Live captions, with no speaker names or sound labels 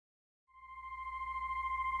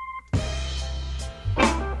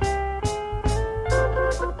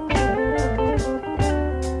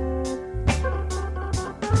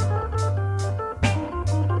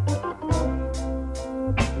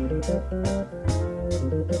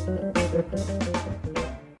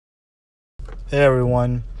Hey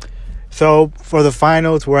everyone. So for the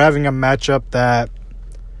finals, we're having a matchup that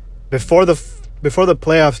before the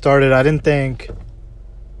playoffs started, I didn't think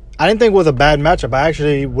it was a bad matchup. I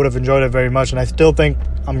actually would have enjoyed it very much, and I still think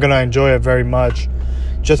I'm going to enjoy it very much,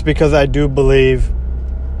 just because I do believe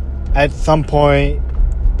at some point,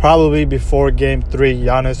 probably before Game 3,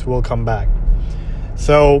 Giannis will come back.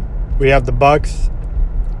 So we have the Bucks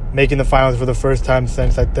making the finals for the first time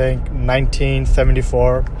since, I think,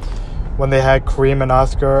 1974, when they had Kareem and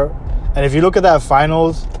Oscar. And if you look at that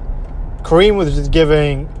finals, Kareem was just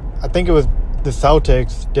giving, I think it was the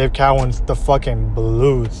Celtics, Dave Cowens, the fucking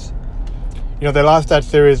blues. They lost that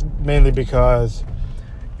series mainly because,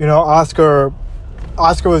 Oscar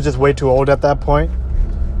was just way too old at that point.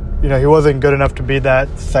 He wasn't good enough to be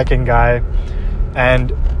that second guy.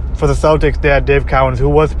 And for the Celtics, they had Dave Cowens, who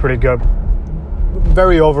was pretty good.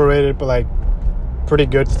 Very overrated, but, pretty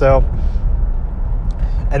good still.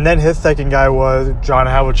 And then his second guy was John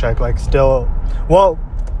Havlicek.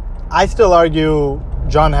 I still argue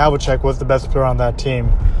John Havlicek was the best player on that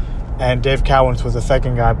team, and Dave Cowens was the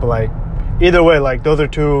second guy. But either way, those are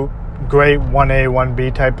two great 1A,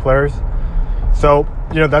 1B type players. So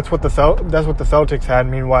that's what the Celtics had.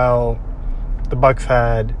 Meanwhile, the Bucks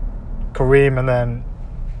had Kareem, and then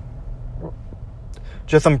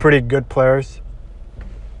just some pretty good players.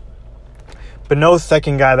 But no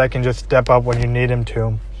second guy that can just step up when you need him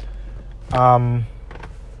to.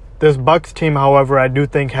 This Bucks team, however, I do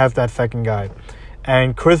think has that second guy.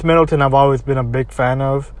 And Chris Middleton, I've always been a big fan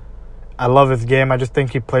of. I love his game. I just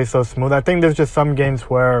think he plays so smooth. I think there's just some games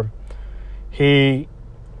where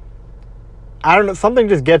something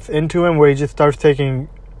just gets into him where he just starts taking,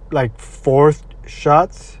 forced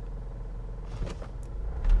shots.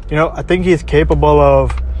 I think he's capable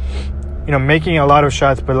of, making a lot of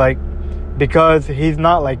shots, but, because he's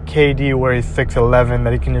not like KD where he's 6'11",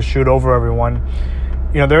 that he can just shoot over everyone.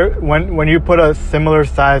 When you put a similar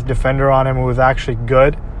sized defender on him who is actually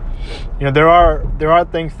good, there are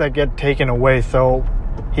things that get taken away, so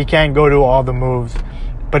he can't go to all the moves,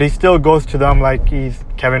 but he still goes to them like he's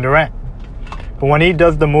Kevin Durant. But when he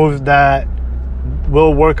does the moves that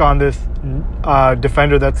will work on this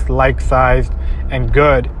defender that's like-sized and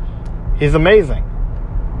good, he's amazing.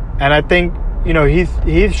 And I think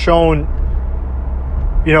he's shown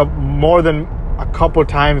more than a couple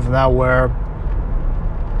times now where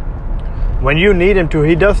when you need him to,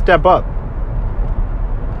 he does step up.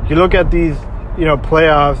 You look at these,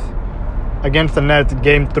 playoffs against the Nets.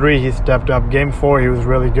 Game 3, he stepped up. Game 4, he was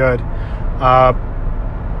really good.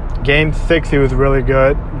 Game 6, he was really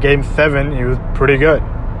good. Game 7, he was pretty good.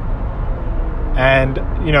 And,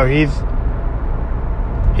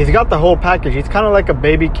 he's got the whole package. He's kind of like a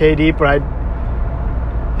baby KD, but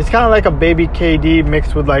he's kind of like a baby KD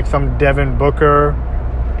mixed with some Devin Booker.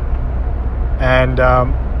 And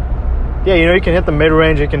he can hit the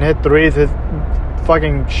mid-range, he can hit threes. His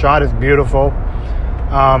fucking shot is beautiful.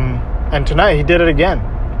 And tonight he did it again.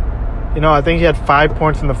 I think he had 5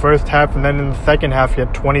 points in the first half, and then in the second half he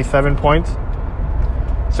had 27 points.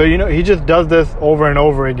 So he just does this over and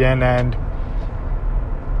over again. And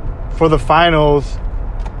for the finals,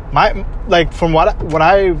 from what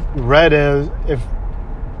I read is if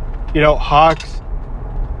Hawks,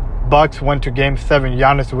 Bucks went to Game 7,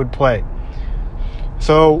 Giannis would play.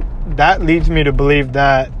 So that leads me to believe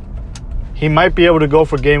that he might be able to go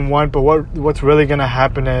for Game 1, but what's really going to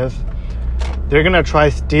happen is they're going to try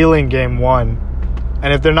stealing Game 1.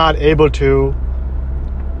 And if they're not able to,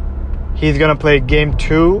 he's going to play Game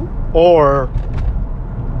 2, or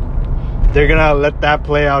they're going to let that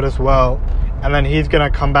play out as well. And then he's going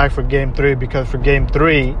to come back for Game 3, because for Game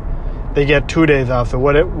 3, they get 2 days off. So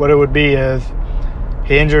what it would be is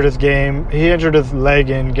he injured his leg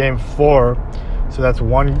in Game 4. So that's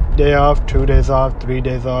 1 day off, 2 days off, 3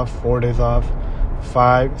 days off, 4 days off,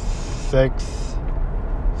 5, 6,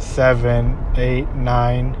 7, 8,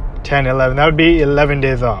 9, 10, 11. That would be 11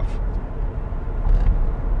 days off.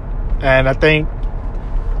 And I think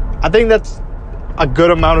that's a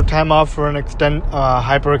good amount of time off for an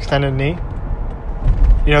hyperextended knee.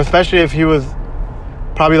 Especially if he was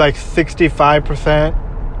probably 65%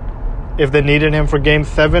 if they needed him for Game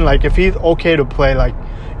 7. If he's okay to play,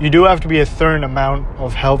 you do have to be a certain amount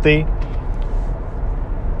of healthy.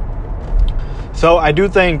 So I do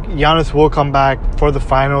think Giannis will come back for the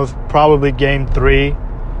finals, probably Game 3,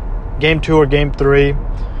 Game 2 or Game 3.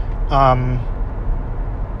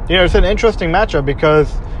 It's an interesting matchup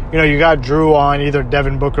because, you got Drew on either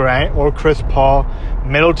Devin Booker or Chris Paul.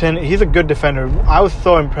 Middleton, he's a good defender. I was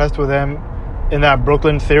so impressed with him in that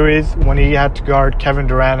Brooklyn series when he had to guard Kevin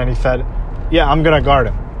Durant, and he said, yeah, I'm going to guard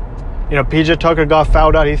him. You know, PJ Tucker got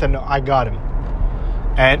fouled out. He said, no, I got him.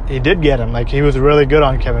 And he did get him. Like, he was really good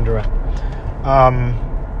on Kevin Durant.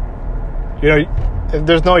 You know, if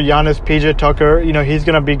there's no Giannis, PJ Tucker, you know, he's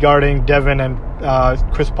going to be guarding Devin and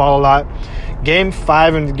Chris Paul a lot. Game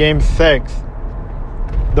 5 and Game 6,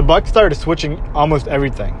 the Bucks started switching almost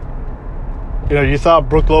everything. You know, you saw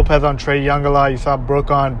Brook Lopez on Trae Young a lot. You saw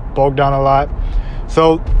Brook on Bogdan a lot.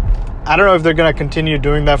 So, I don't know if they're going to continue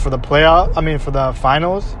doing that for the for the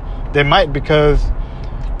finals. They might, because,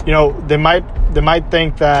 you know, they might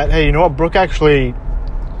think that, hey, you know what, Brook actually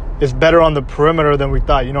is better on the perimeter than we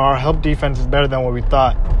thought. You know, our help defense is better than what we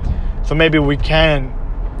thought. So maybe we can,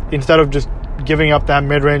 instead of just giving up that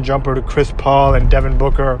mid-range jumper to Chris Paul and Devin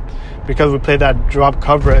Booker because we play that drop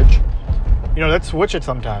coverage, you know, let's switch it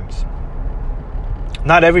sometimes.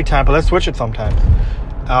 Not every time, but let's switch it sometimes.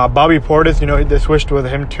 Bobby Portis, you know, they switched with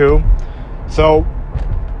him too. So,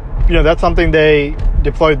 you know, that's something they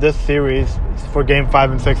deployed this series for Game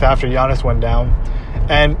 5 and 6 after Giannis went down.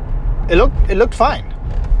 And it looked fine.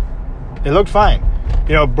 It looked fine.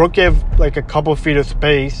 You know, Brook gave like a couple feet of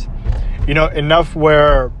space, you know, enough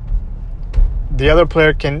where the other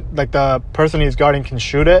player can, like the person he's guarding can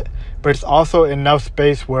shoot it, but it's also enough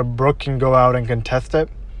space where Brook can go out and contest it.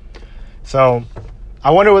 So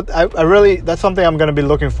I wonder what, I really, that's something I'm going to be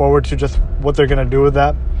looking forward to, just what they're going to do with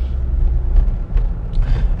that.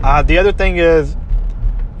 The other thing is,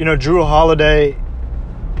 you know, Jrue Holiday,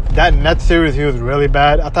 that Nets series, he was really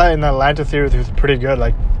bad. I thought in the Atlanta series, he was pretty good.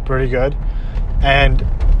 And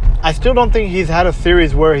I still don't think he's had a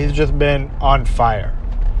series where he's just been on fire.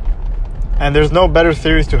 And there's no better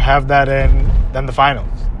series to have that in than the finals.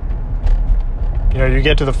 You know, you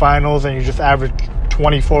get to the finals and you just average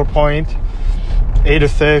 24 points, 8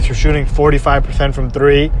 assists, you're shooting 45% from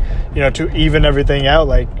 3, you know, to even everything out.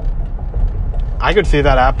 Like, I could see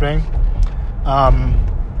that happening.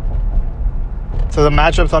 So the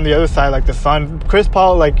matchups on the other side, like the Suns, Chris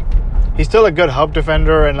Paul, like, he's still a good help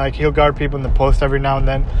defender, and like he'll guard people in the post every now and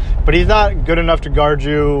then, but he's not good enough to guard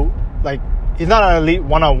you. Like, he's not an elite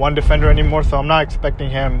one-on-one defender anymore, so I'm not expecting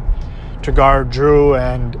him to guard Jrue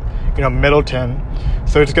and, you know, Middleton.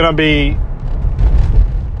 So it's gonna be,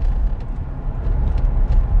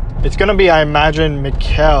 I imagine,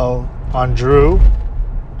 Mikal on Jrue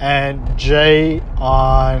and Jay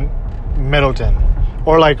on Middleton,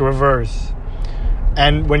 or like reverse.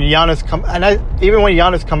 And when Giannis even when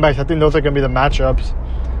Giannis comes back, I think those are going to be the matchups.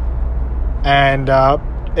 And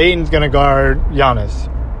Ayton's going to guard Giannis.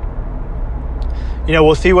 You know,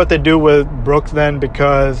 we'll see what they do with Brooks then,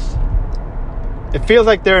 because it feels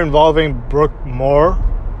like they're involving Brook more.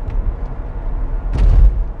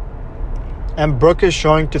 And Brook is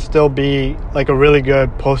showing to still be like a really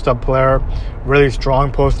good post-up player, really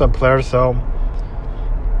strong post-up player. So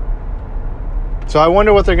I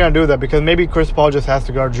wonder what they're going to do with that, because maybe Chris Paul just has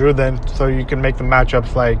to guard Jrue then, so you can make the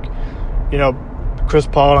matchups like, you know, Chris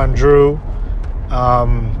Paul on Jrue,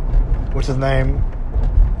 what's his name,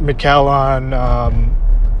 Mikal on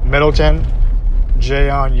Middleton, Jay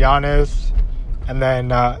on Giannis, and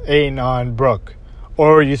then Ayton on Brook.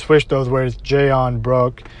 Or you switch those where it's Jay on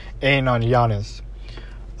Brook, Ayton on Giannis.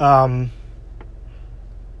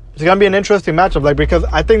 It's going to be an interesting matchup, like, because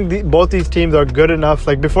I think both these teams are good enough.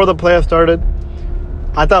 Like, before the playoffs started,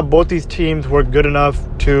 I thought both these teams were good enough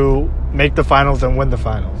to make the finals and win the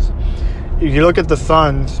finals. If you look at the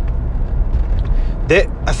Suns, they,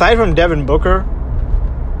 aside from Devin Booker,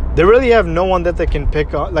 they really have no one that they can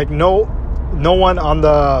pick on. Like, no one on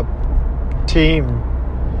the team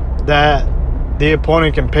that the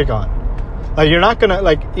opponent can pick on. Like, you're not going to,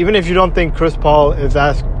 like, even if you don't think Chris Paul is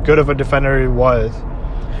as good of a defender he was,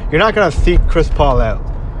 you're not going to seek Chris Paul out.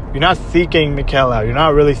 You're not seeking Mikal out. You're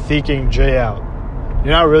not really seeking Jay out.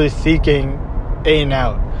 You're not really seeking Ayton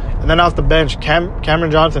out. And then off the bench, Cameron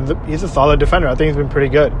Johnson, he's a solid defender. I think he's been pretty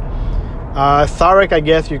good. Saric, I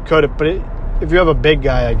guess you could, but if you have a big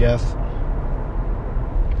guy, I guess.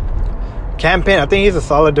 Cam Payne, I think he's a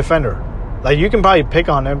solid defender. Like, you can probably pick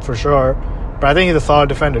on him for sure, but I think he's a solid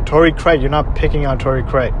defender. Torrey Craig, you're not picking on Torrey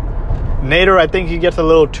Craig. Nader, I think he gets a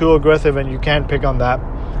little too aggressive, and you can't pick on that.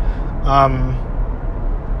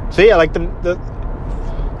 So yeah, like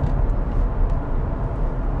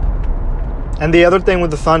and the other thing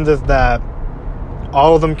with the Suns is that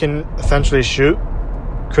all of them can essentially shoot.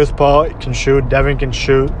 Chris Paul can shoot, Devin can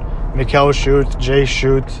shoot, Mikal shoots, Jay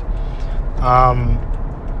shoots,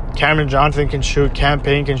 Cameron Johnson can shoot, Cam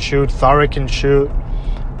Payne can shoot, Saric can shoot.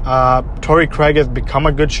 Torrey Craig has become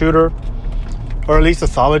a good shooter, or at least a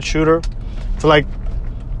solid shooter. So like,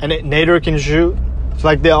 and Nader can shoot. So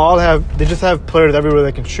like, they just have players everywhere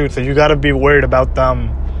that can shoot. So you got to be worried about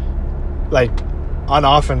them like on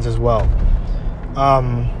offense as well.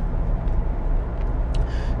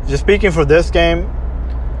 Just speaking for this game,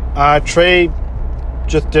 Trey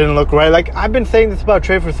just didn't look right. Like, I've been saying this about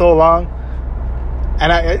Trey for so long,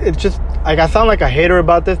 and it's just like, I sound like a hater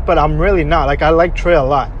about this, but I'm really not. Like, I like Trey a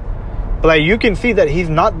lot, but like, you can see that he's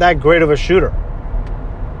not that great of a shooter.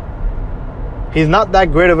 He's not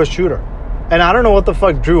that great of a shooter. And I don't know what the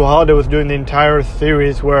fuck Drew Holiday was doing the entire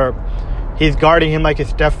series where he's guarding him like it's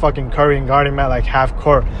Steph fucking Curry and guarding him at like half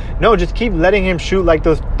court. No, just keep letting him shoot like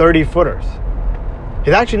those 30-footers.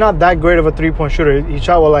 He's actually not that great of a three-point shooter. He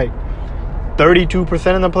shot, what, like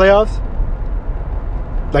 32% in the playoffs?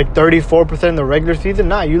 Like 34% in the regular season?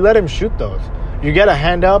 Nah, you let him shoot those. You get a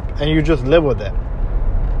hand up and you just live with it.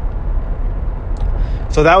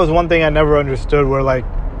 So that was one thing I never understood, where like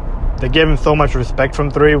they give him so much respect from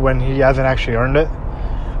three when he hasn't actually earned it.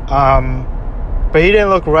 But he didn't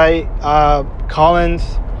look right.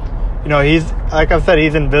 Collins, you know, he's, like I've said,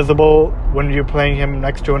 he's invisible when you're playing him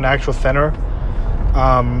next to an actual center.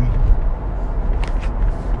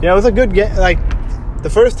 It was a good game. Like, the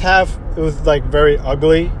first half, it was like very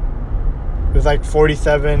ugly. It was like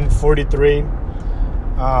 47-43.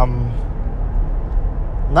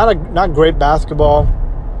 Not great basketball,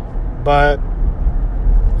 but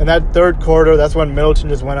in that third quarter, that's when Middleton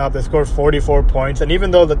just went up. They scored 44 points. And even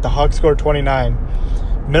though that the Hawks scored 29,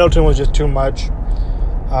 Middleton was just too much.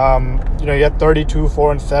 You had 32,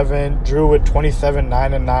 4, and 7. Drew with 27,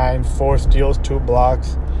 9, and 9. 4 steals, 2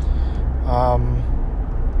 blocks.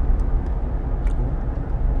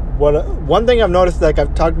 One thing I've noticed, like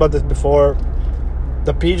I've talked about this before,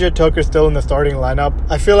 the PJ Tucker still in the starting lineup.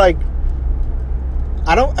 I feel like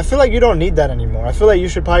you don't need that anymore. I feel like you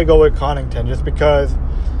should probably go with Connaughton, just because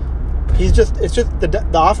the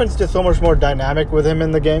offense is just so much more dynamic with him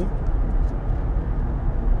in the game.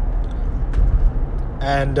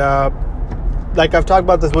 And like I've talked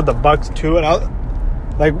about this with the Bucks too, and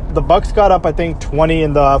the Bucks got up, I think, 20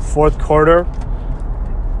 in the fourth quarter,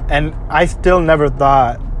 and I still never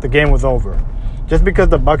thought the game was over, just because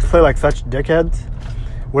the Bucks play like such dickheads,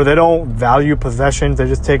 where they don't value possessions. They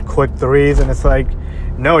just take quick threes, and it's like,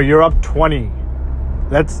 no, you're up 20.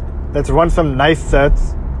 Let's run some nice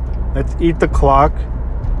sets. Let's eat the clock,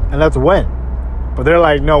 and let's win. But they're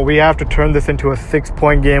like, no, we have to turn this into a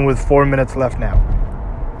 6-point game with 4 minutes left now.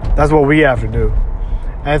 That's what we have to do.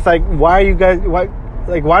 And it's like, why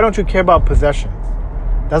don't you care about possessions?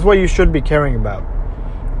 That's what you should be caring about.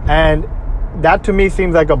 And that to me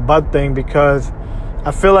seems like a Bud thing, because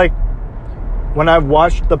I feel like when I've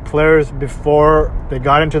watched the players before they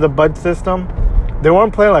got into the Bud system, they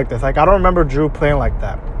weren't playing like this. Like, I don't remember Drew playing like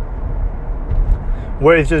that,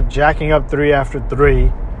 where he's just jacking up 3 after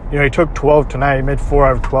 3. He took 12 tonight. He made 4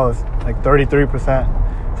 out of 12, like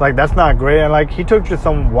 33%. It's like, that's not great. And like, he took just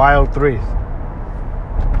some wild threes.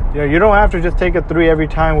 You don't have to just take a 3 every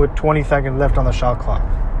time with 20 seconds left on the shot clock.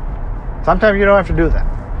 Sometimes you don't have to do that.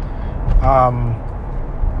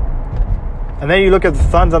 And then you look at the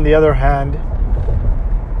Suns on the other hand.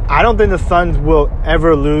 I don't think the Suns will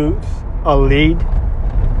ever lose a lead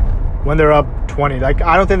when they're up 20. Like,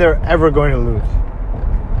 I don't think they're ever going to lose.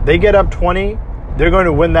 They get up 20, they're going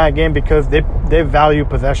to win that game because they value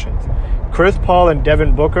possessions. Chris Paul and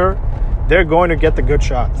Devin Booker, they're going to get the good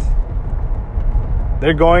shots.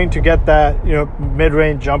 They're going to get that,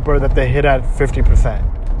 mid-range jumper that they hit at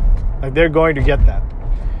 50%. Like, they're going to get that.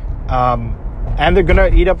 And they're going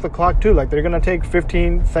to eat up the clock too. Like, they're going to take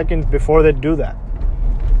 15 seconds before they do that.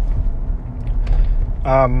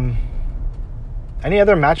 Any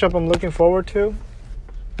other matchup I'm looking forward to?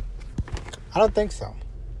 I don't think so.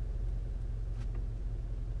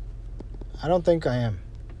 I don't think I am.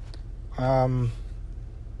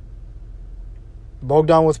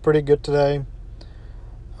 Bogdan was pretty good today.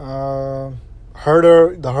 The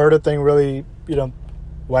Herder thing really,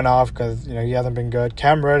 went off because, he hasn't been good.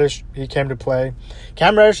 Cam Reddish, he came to play.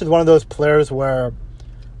 Cam Reddish is one of those players where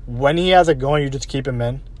when he has it going, you just keep him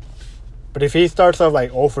in. But if he starts off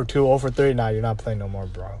like 0 for 2, 0 for 3, nah, you're not playing no more,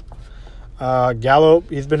 bro. Gallo,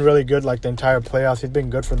 he's been really good like the entire playoffs. He's been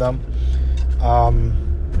good for them.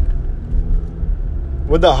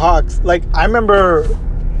 With the Hawks, like, I remember,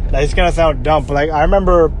 it's going to sound dumb, but like, I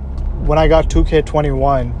remember when I got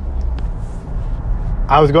 2K21,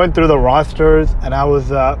 I was going through the rosters and I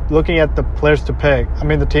was looking at the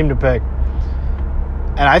the team to pick.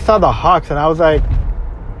 And I saw the Hawks and I was like,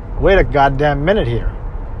 wait a goddamn minute here.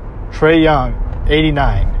 Trae Young,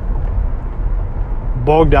 89.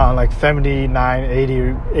 Bogdan, like 79,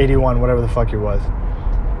 80, 81, whatever the fuck he was.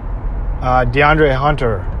 DeAndre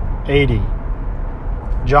Hunter, 80.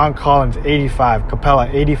 John Collins, 85. Capella,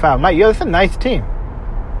 85. That's a nice team.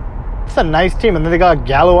 it's a nice team. And then they got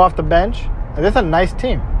Gallo off the bench. And it's a nice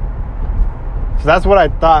team. So that's what I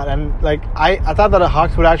thought. And like I thought that the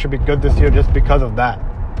Hawks would actually be good this year just because of that.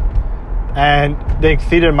 And they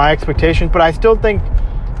exceeded my expectations. But I still think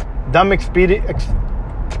them exceeding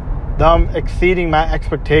my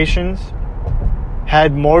expectations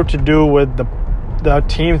had more to do with the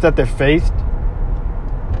teams that they faced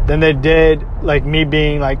than they did like me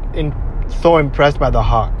being like so impressed by the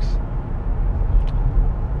Hawks.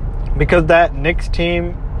 Because that Knicks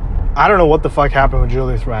team, I don't know what the fuck happened with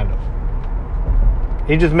Julius Randle.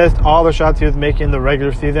 He just missed all the shots he was making in the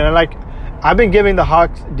regular season. And like, I've been giving the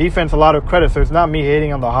Hawks defense a lot of credit, so it's not me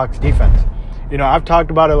hating on the Hawks defense. You know, I've talked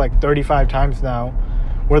about it like 35 times now,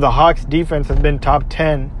 where the Hawks defense has been top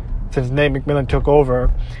 10 since Nate McMillan took over,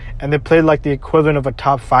 and they played like the equivalent of a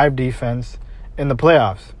top 5 defense in the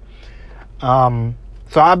playoffs.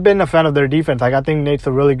 So I've been a fan of their defense. Like, I think Nate's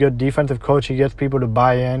a really good defensive coach. He gets people to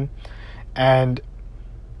buy in and,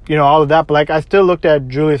 you know, all of that. But like, I still looked at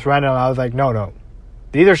Julius Randle and I was like, no.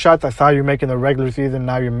 These are shots I saw you make in the regular season.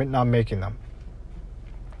 Now you're not making them.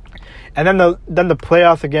 And then the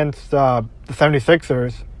playoffs against the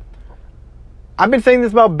 76ers. I've been saying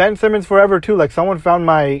this about Ben Simmons forever too. Like, someone found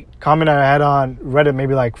my comment I had on Reddit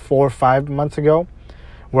maybe like 4 or 5 months ago,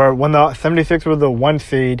 where when the 76ers were the 1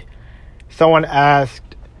 seed, someone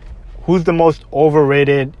asked, who's the most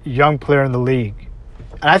overrated young player in the league?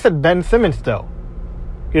 And I said Ben Simmons still.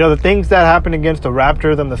 You know, the things that happened against the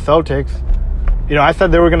Raptors and the Celtics, you know, I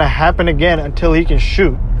said they were going to happen again until he can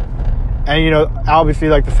shoot. And, you know, obviously,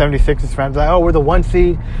 like, the 76ers fans are like, oh, we're the 1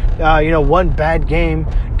 seed. You know, one bad game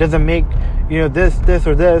doesn't make, you know, this,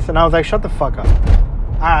 or this. And I was like, shut the fuck up.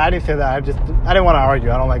 I didn't say that. I didn't want to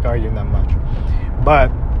argue. I don't like arguing that much.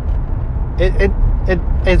 But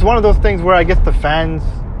it's one of those things where I guess the fans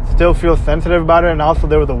still feel sensitive about it. And also,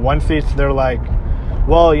 they were the 1 seed, so they're like,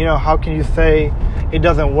 well, you know, how can you say it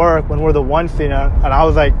doesn't work when we're the 1 seed? And I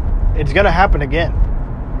was like, it's going to happen again.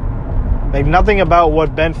 Like, nothing about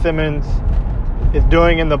what Ben Simmons is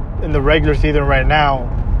doing in the regular season right now,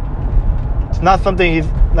 it's not something he's,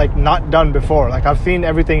 like, not done before. Like, I've seen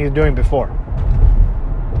everything he's doing before.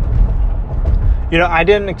 You know, I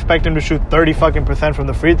didn't expect him to shoot 30% from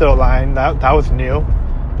the free throw line. That was new.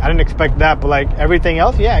 I didn't expect that. But, like, everything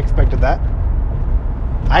else, yeah, I expected that.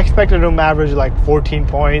 I expected him to average, like, 14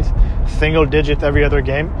 points, single digits every other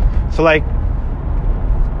game. So, like,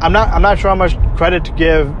 I'm not sure how much credit to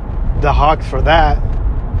give the Hawks for that,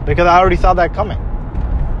 because I already saw that coming.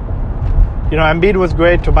 You know, Embiid was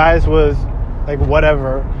great. Tobias was like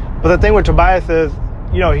whatever. But the thing with Tobias is,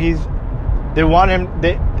 you know, they want him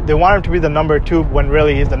to be the number 2 when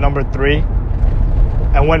really he's the number 3.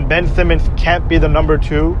 And when Ben Simmons can't be the number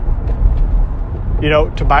 2, you know,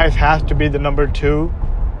 Tobias has to be the number 2,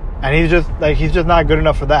 and he's just not good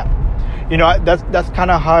enough for that. You know, that's kind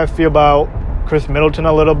of how I feel about Chris Middleton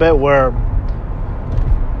a little bit, where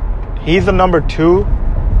he's the number 2,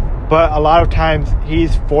 but a lot of times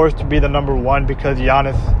he's forced to be the number 1 because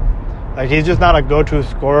Giannis, like, he's just not a go-to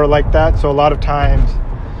scorer like that. So a lot of times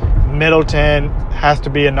Middleton has to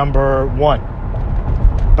be a number 1.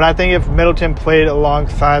 But I think if Middleton played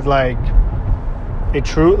alongside like a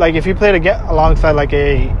true, like if he played alongside like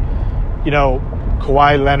a, you know,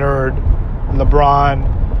 Kawhi Leonard, LeBron,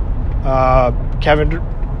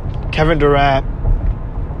 Kevin Durant,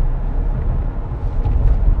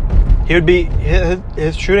 he would be,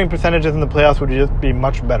 his shooting percentages in the playoffs would just be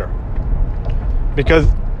much better, because,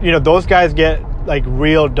 you know, those guys get like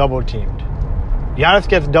real double teamed. Giannis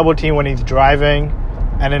gets double teamed when he's driving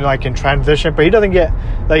and then like in transition, but he doesn't get,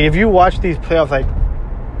 like, if you watch these playoffs, like,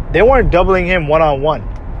 they weren't doubling him one-on-one.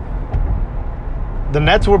 The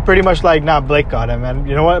Nets were pretty much like, nah, Blake got him. And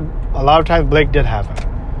you know what? A lot of times Blake did have him.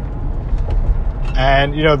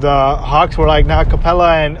 And, you know, the Hawks were like, nah,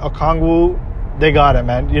 Capella and Okongwu, they got him.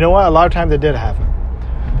 And you know what? A lot of times they did have him.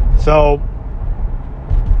 So,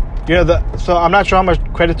 you know, so I'm not sure how much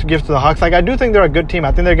credit to give to the Hawks. Like, I do think they're a good team.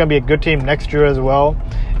 I think they're going to be a good team next year as well,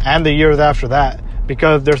 and the years after that,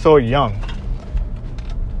 because they're so young.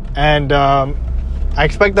 And I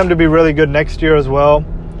expect them to be really good next year as well.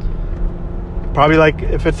 Probably, like,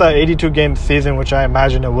 if it's an 82-game season, which I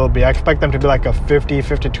imagine it will be, I expect them to be like a 50,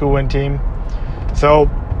 52-win team. So,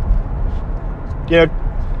 you know,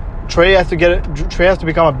 Trey has to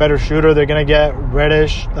become a better shooter. They're going to get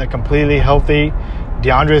Reddish, like, completely healthy.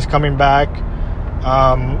 DeAndre is coming back.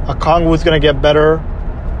 Okongwu is going to get better.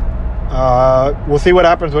 We'll see what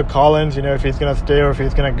happens with Collins, you know, if he's going to stay or if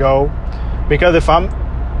he's going to go. Because if I'm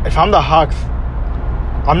the Hawks,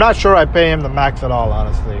 I'm not sure I pay him the max at all,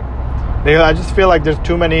 honestly. Because I just feel like there's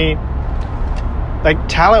too many, like,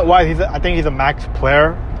 talent-wise, I think he's a max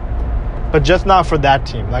player. but just not for that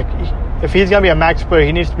team. Like, if he's gonna be a max player,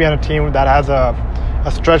 he needs to be on a team that has a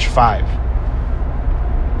stretch five.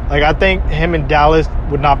 Like, I think him in Dallas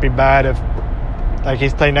would not be bad if, like,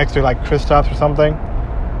 he's playing next to, like, Kristaps or something.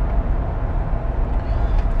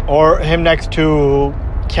 Or him next to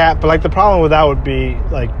Cat. But, like, the problem with that would be,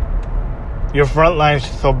 like, your front line is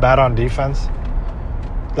just so bad on defense.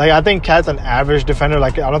 Like, I think Cat's an average defender.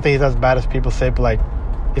 Like, I don't think he's as bad as people say, but, like,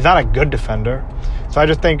 he's not a good defender. So I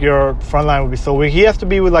just think your front line would be so weak. He has to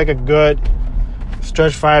be with, like, a good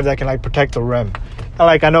stretch five that can, like, protect the rim. And,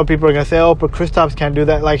 like, I know people are going to say, oh, but Kristaps can't do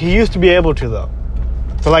that. Like, he used to be able to, though.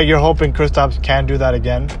 So, like, you're hoping Kristaps can do that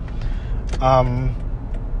again.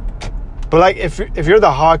 But, like, if you're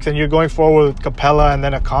the Hawks and you're going forward with Capella and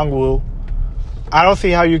then Okongwu, I don't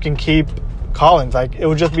see how you can keep Collins. Like, it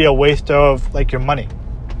would just be a waste of, like, your money.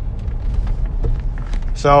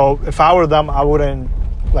 So, if I were them, I wouldn't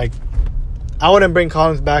bring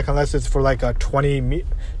Collins back unless it's for, like, a 20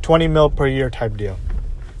 mil per year type deal.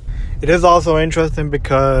 It is also interesting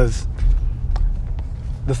because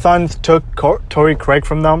the Suns took Torrey Craig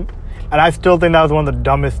from them, and I still think that was one of the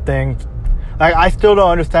dumbest things. Like, I still don't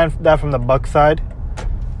understand that from the Bucks side.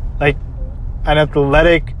 Like, an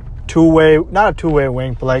athletic not a two-way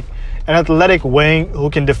wing, but, like, an athletic wing who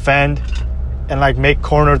can defend and, like, make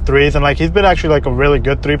corner threes. And, like, he's been actually, like, a really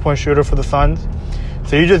good three-point shooter for the Suns.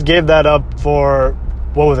 So you just gave that up for,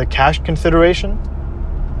 what was it, cash consideration?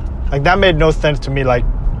 Like, that made no sense to me. Like,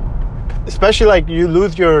 especially, like, you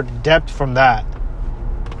lose your depth from that.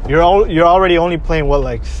 You're already only playing, what,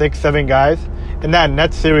 like 6, 7 guys? In that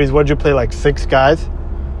Nets series, what'd you play, like 6 guys?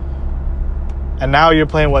 And now you're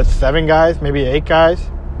playing, what, 7 guys? Maybe 8 guys?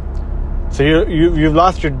 So you've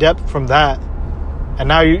lost your depth from that. And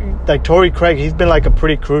now, like, Torrey Craig, he's been, like, a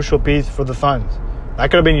pretty crucial piece for the Suns. That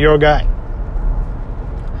could have been your guy.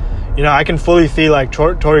 You know, I can fully see, like,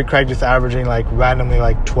 Torrey Craig just averaging, like, randomly,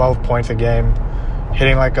 like, 12 points a game,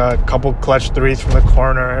 hitting, like, a couple clutch threes from the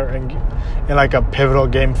corner in like, a pivotal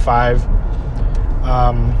Game 5.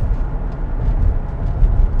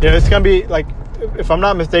 It's going to be, like, if I'm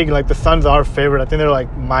not mistaken, like, the Suns are favored. I think they're,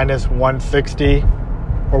 like, minus 160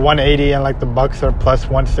 or 180, and, like, the Bucks are plus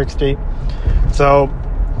 160. So,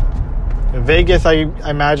 Vegas, I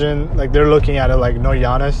imagine, like, they're looking at it like, no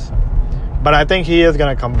Giannis. But I think he is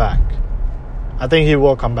going to come back. I think he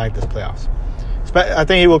will come back this playoffs. I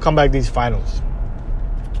think he will come back these finals.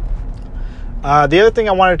 The other thing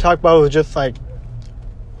I wanted to talk about was just, like,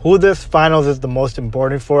 who this finals is the most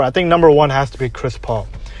important for. I think number one has to be Chris Paul.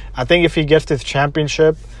 I think if he gets this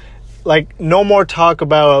championship, like, no more talk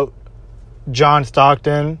about John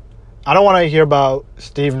Stockton. I don't want to hear about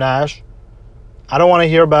Steve Nash. I don't want to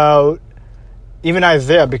hear about even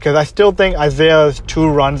Isaiah, because I still think Isaiah's 2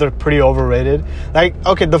 runs are pretty overrated. Like,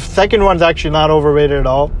 okay, the second one's actually not overrated at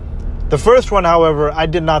all. The first one, however, I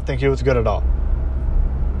did not think he was good at all.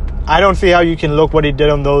 I don't see how you can look what he did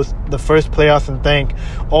on the first playoffs and think,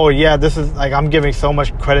 oh yeah, this is, like, I'm giving so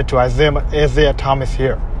much credit to Isaiah Thomas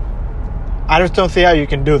here. I just don't see how you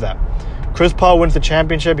can do that. Chris Paul wins the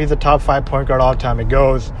championship. He's a top 5 point guard all time. It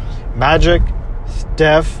goes Magic,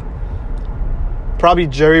 Steph, probably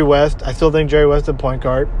Jerry West. I still think Jerry West is a point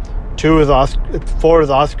guard. 4 is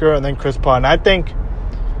Oscar, and then Chris Paul. And I think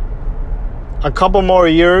a couple more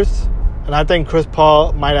years, and I think Chris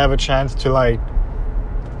Paul might have a chance to, like,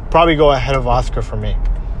 probably go ahead of Oscar for me.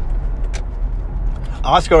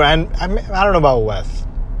 Oscar, and I don't know about West.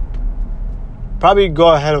 Probably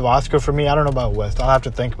go ahead of Oscar for me. I don't know about West. I'll have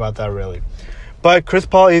to think about that, really. But Chris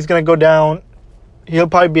Paul, he's going to go down. He'll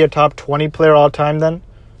probably be a top 20 player all time then.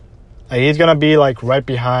 Like, he's going to be, like, right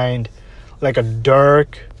behind, like, a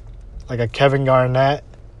Dirk, like a Kevin Garnett.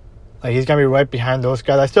 Like, he's going to be right behind those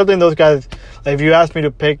guys. I still think those guys, like, if you ask me to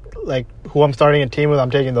pick, like, who I'm starting a team with, I'm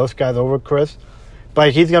taking those guys over Chris. But,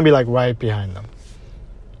 like, he's going to be, like, right behind them.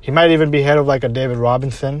 He might even be ahead of, like, a David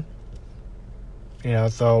Robinson. You know,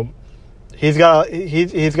 so he's got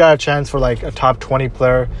a chance for, like, a top 20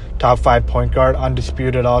 player, top 5 point guard,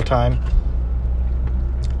 undisputed all time.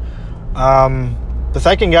 The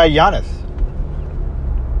second guy, Giannis.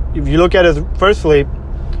 If you look at his, firstly,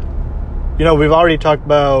 you know, we've already talked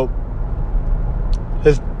about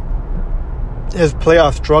his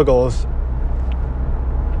playoff struggles.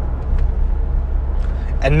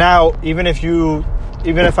 And now, even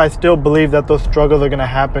if I still believe that those struggles are going to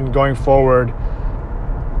happen going forward,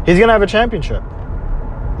 he's going to have a championship.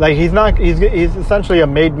 Like, he's essentially a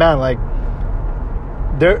made man. Like,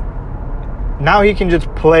 now he can just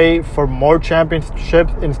play for more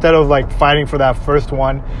championships instead of, like, fighting for that first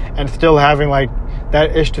one and still having, like,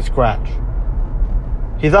 that itch to scratch.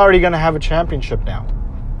 He's already going to have a championship now.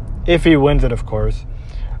 If he wins it, of course.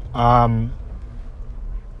 I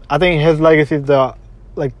think his legacy is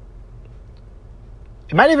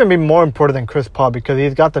it might even be more important than Chris Paul because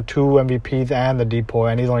he's got the 2 MVPs and the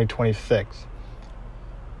DPOY, and he's only 26.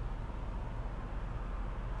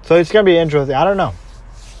 So it's going to be interesting. I don't know.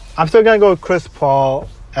 I'm still going to go with Chris Paul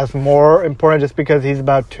as more important just because he's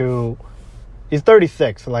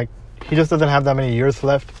 36. So he just doesn't have that many years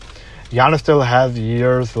left. Giannis still has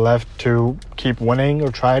years left to keep winning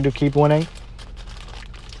or try to keep winning.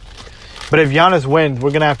 But if Giannis wins,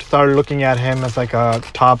 we're going to have to start looking at him as like a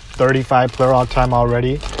top 35 player all time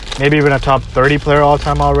already. Maybe even a top 30 player all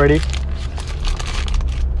time already.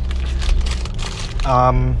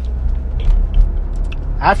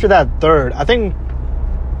 After that third, I think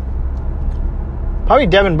probably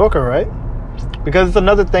Devin Booker, right? Because it's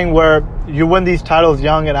another thing where you win these titles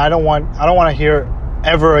young, and I don't want to hear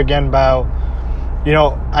ever again about,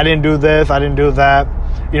 I didn't do this, I didn't do that.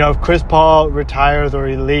 If Chris Paul retires or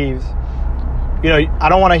he leaves, I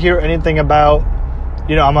don't want to hear anything about,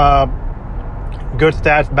 I'm a good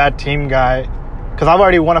stats, bad team guy, because I've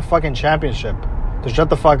already won a fucking championship. So shut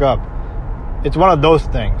the fuck up. It's one of those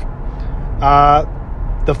things.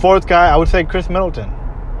 The fourth guy, I would say Chris Middleton,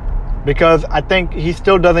 because I think he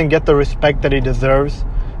still doesn't get the respect that he deserves,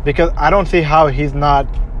 because I don't see how he's not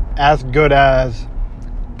as good as,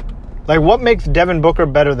 what makes Devin Booker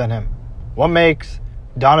better than him? What makes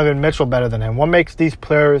Donovan Mitchell better than him? What makes these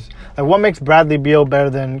players, what makes Bradley Beal better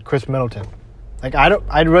than Chris Middleton?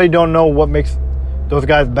 I really don't know what makes those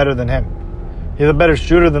guys better than him. He's a better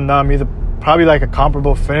shooter than them. He's probably a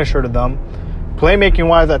comparable finisher to them. Playmaking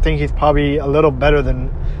wise, I think he's probably a little better than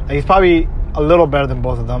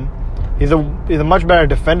both of them. He's a much better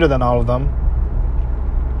defender than all of them.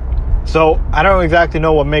 So I don't exactly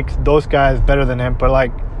know what makes those guys better than him, but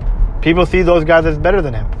people see those guys as better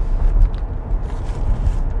than him.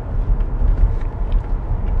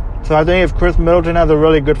 So I think if Chris Middleton has a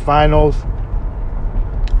really good finals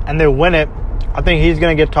and they win it, I think he's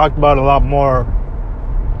going to get talked about a lot more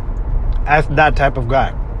as that type of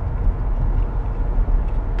guy.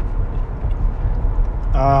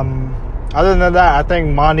 Other than that, I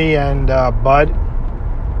think Monty and Bud,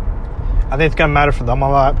 I think it's going to matter for them a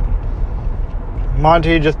lot.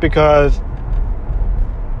 Monty, just because,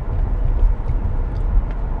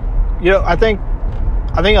 I think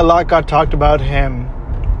a lot got talked about him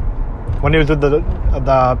when he was with the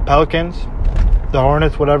Pelicans, the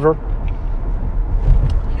Hornets, whatever.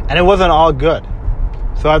 And it wasn't all good.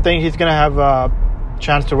 So I think he's going to have a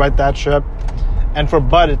chance to right that ship. And for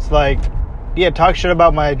Bud, it's talk shit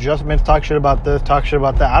about my adjustments, talk shit about this, talk shit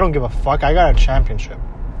about that. I don't give a fuck. I got a championship.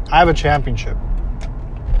 I have a championship.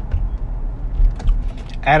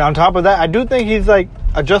 And on top of that, I do think he's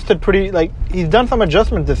adjusted pretty, he's done some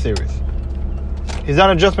adjustments this series. He's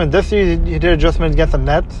done adjustments this series. He did adjustments against the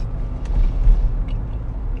Nets.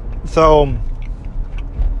 So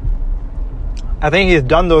I think he's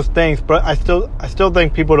done those things, but I still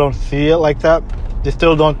think people don't see it like that. They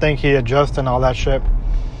still don't think he adjusts and all that shit.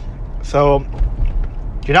 So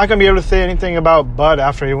you're not going to be able to say anything about Bud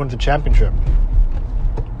after he wins the championship.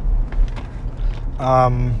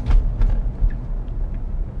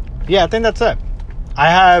 Yeah, I think that's it.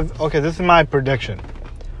 This is my prediction.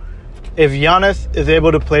 If Giannis is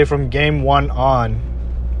able to play from game 1 on,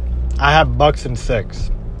 I have Bucks in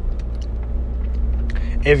 6.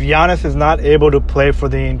 If Giannis is not able to play for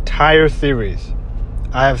the entire series,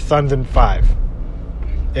 I have Suns in 5.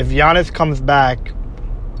 If Giannis comes back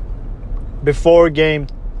before game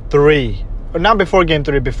 3, or not before game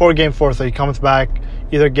 3, before game 4, so he comes back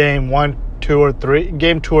either game 1, 2, or 3,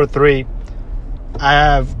 game 2 or 3, I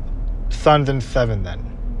have Suns in 7 then.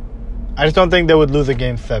 I just don't think they would lose a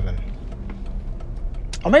game 7.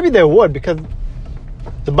 Or maybe they would, because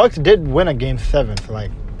the Bucks did win a game 7, so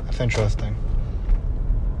that's interesting.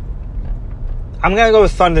 I'm going to go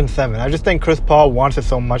with Suns in 7. I just think Chris Paul wants it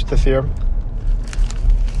so much this year.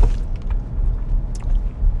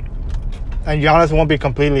 And Giannis won't be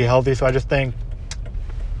completely healthy, so I just think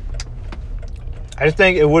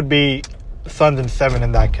it would be Suns in 7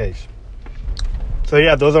 in that case. So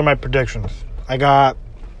yeah, those are my predictions. I got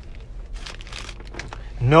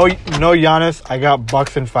no Giannis. I got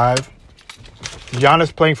Bucks in 5.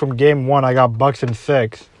 Giannis playing from game 1. I got Bucks in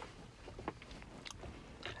 6.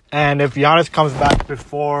 And if Giannis comes back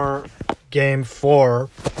before game 4,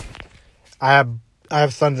 I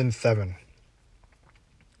have Suns in 7.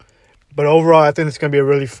 But overall, I think it's going to be a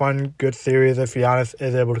really fun, good series if Giannis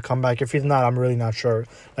is able to come back. If he's not, I'm really not sure.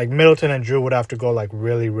 Middleton and Drew would have to go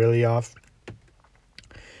really, really off.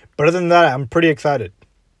 But other than that, I'm pretty excited.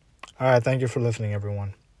 All right, thank you for listening,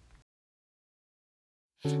 everyone.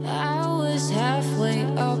 was halfway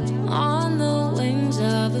up on the wings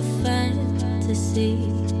of a fantasy,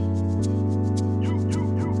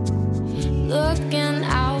 looking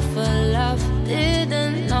out for love,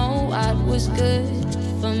 didn't know what was good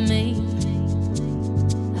for me.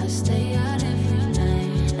 I stay out every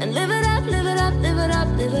night and live it up, live it up, live it up,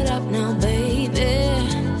 live it up now, baby.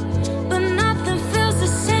 But nothing feels the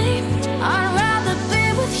same. I'd rather be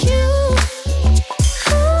with you.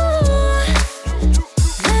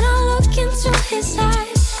 Then I look into his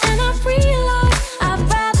eyes and I realize I'd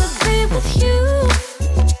rather be with you.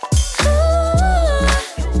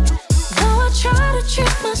 Though I try to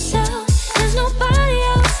trick myself, there's nobody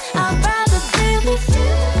else. I'd rather be with you.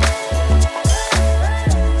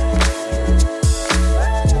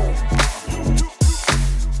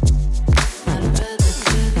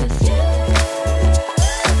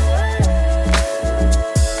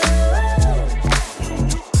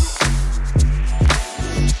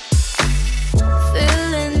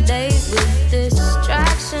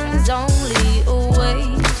 Only a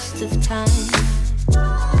waste of time.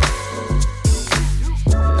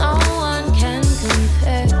 No one can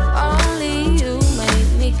compare. Only you make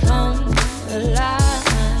me come alive.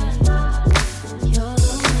 You're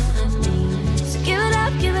the one I need. So give it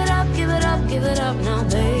up, give it up, give it up, give it up now,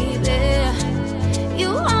 baby. You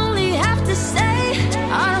only have to say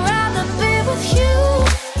I'd rather be with you.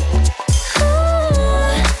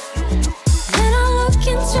 Then I look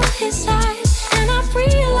into his eyes and I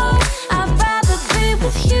realize I'd rather be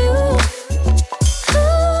with you.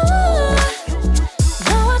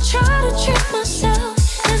 Though I try to trick myself,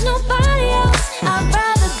 there's nobody else. I'd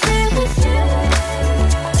rather be with you.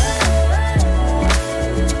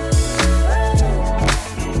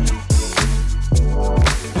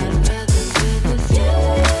 I'd rather be with you.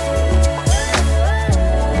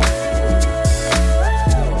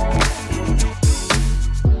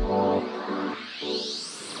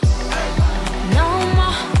 No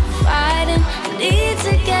more fighting, need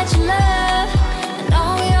to get your love. I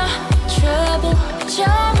know you're trouble, but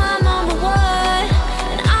you're my number one.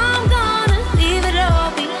 And I'm gonna leave it all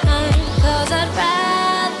behind, 'cause I'd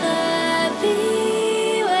rather be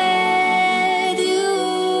with you.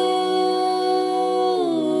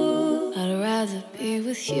 I'd rather be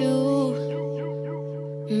with you.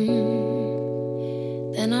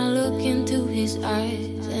 Then I look into his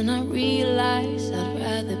eyes and I realize I'd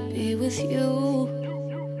rather be with you.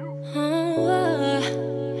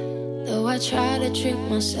 Though I try to trick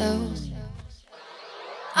myself,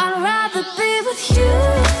 I'd rather be with you.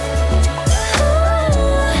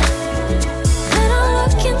 Then I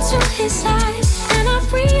look into his eyes and I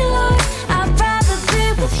realize